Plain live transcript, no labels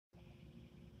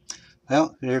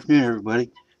Well, good afternoon,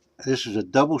 everybody. This is a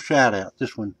double shout out.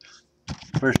 This one,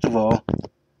 first of all,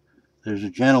 there's a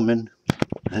gentleman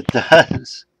that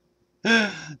does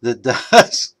that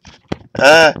does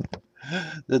uh,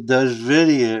 that does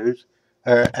videos,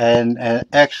 and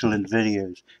excellent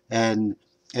videos, and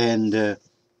and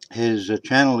his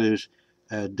channel is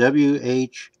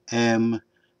WHM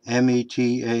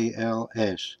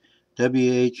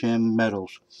WHM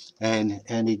Metals,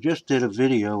 and he just did a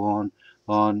video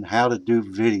on how to do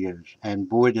videos, and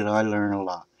boy did I learn a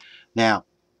lot. Now,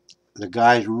 the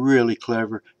guy's really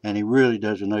clever, and he really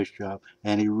does a nice job,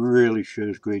 and he really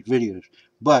shows great videos.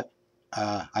 But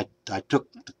I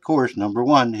took the course. Number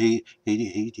one, he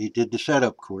did the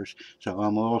setup course, so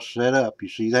I'm all set up. You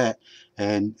see that,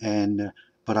 and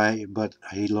but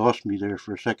he lost me there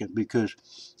for a second because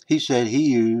he said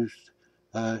he used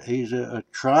he's a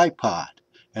tripod,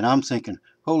 and I'm thinking,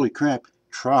 holy crap,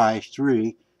 try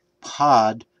three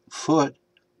pod foot.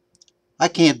 I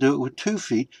can't do it with 2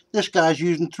 feet. This guy's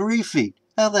using 3 feet.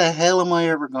 How the hell am I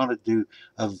ever going to do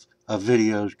a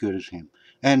video as good as him?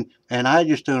 And I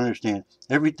just don't understand.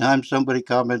 Every time somebody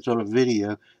comments on a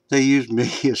video, they use me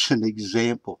as an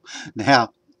example.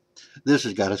 Now, this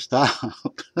has got to stop.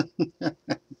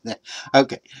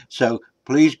 Okay, so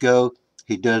please go.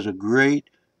 He does a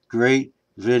great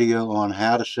video on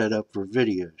how to set up for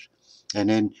videos. And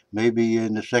then maybe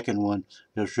in the second one,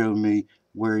 he'll show me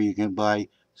where you can buy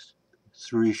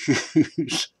 3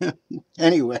 shoes.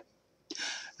 Anyway,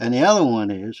 and the other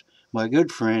one is my good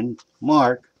friend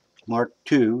Mark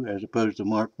 2, as opposed to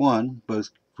Mark 1,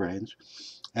 both friends.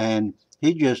 And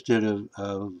he just did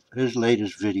his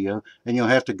latest video, and you'll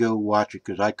have to go watch it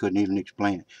because I couldn't even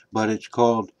explain it. But it's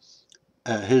called,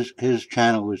 his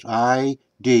channel is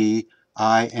IDIMI,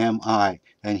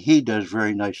 and he does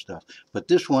very nice stuff. But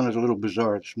this one is a little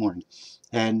bizarre this morning.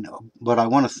 But I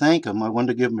want to thank him. I want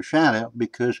to give him a shout out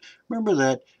because remember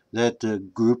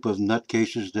that group of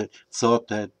nutcases that thought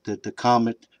that the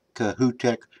comet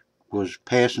Kahutek was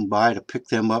passing by to pick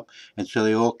them up, and so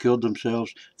they all killed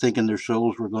themselves thinking their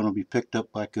souls were going to be picked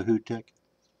up by Kahutek?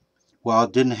 Well,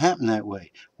 it didn't happen that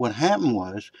way. What happened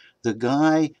was the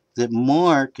guy that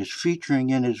Mark is featuring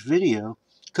in his video,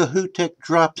 Kahutek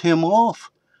dropped him off.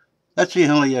 That's the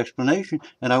only explanation.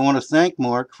 And I want to thank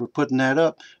Mark for putting that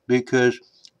up because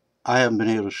I haven't been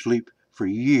able to sleep for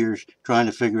years trying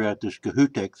to figure out this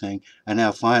Kahutek thing, and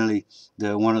now finally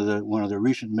one of the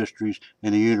recent mysteries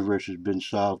in the universe has been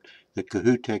solved. The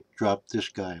Kahutek dropped this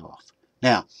guy off.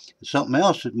 Now, something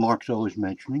else that Mark's always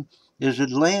mentioning is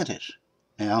Atlantis.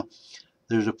 Now,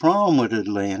 there's a problem with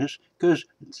Atlantis because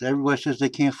everybody says they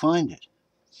can't find it.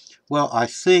 Well, I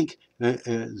think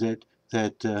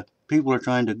that people are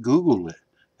trying to Google it,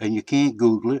 and you can't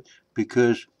Google it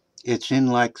because it's in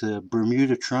like the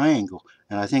Bermuda Triangle,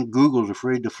 and I think Google's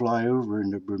afraid to fly over in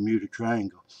the Bermuda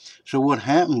Triangle. So what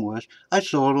happened was I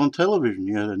saw it on television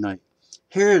the other night.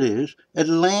 Here it is,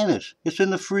 Atlantis. It's in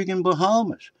the freaking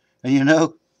Bahamas, and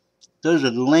those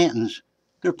Atlantans,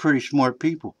 they're pretty smart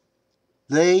people.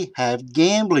 They have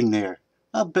gambling there.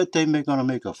 I bet they're going to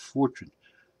make a fortune.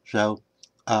 So,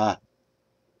 uh,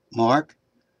 Mark,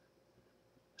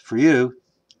 for you,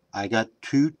 I got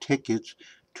 2 tickets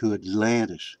to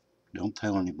Atlantis. Don't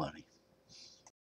tell anybody.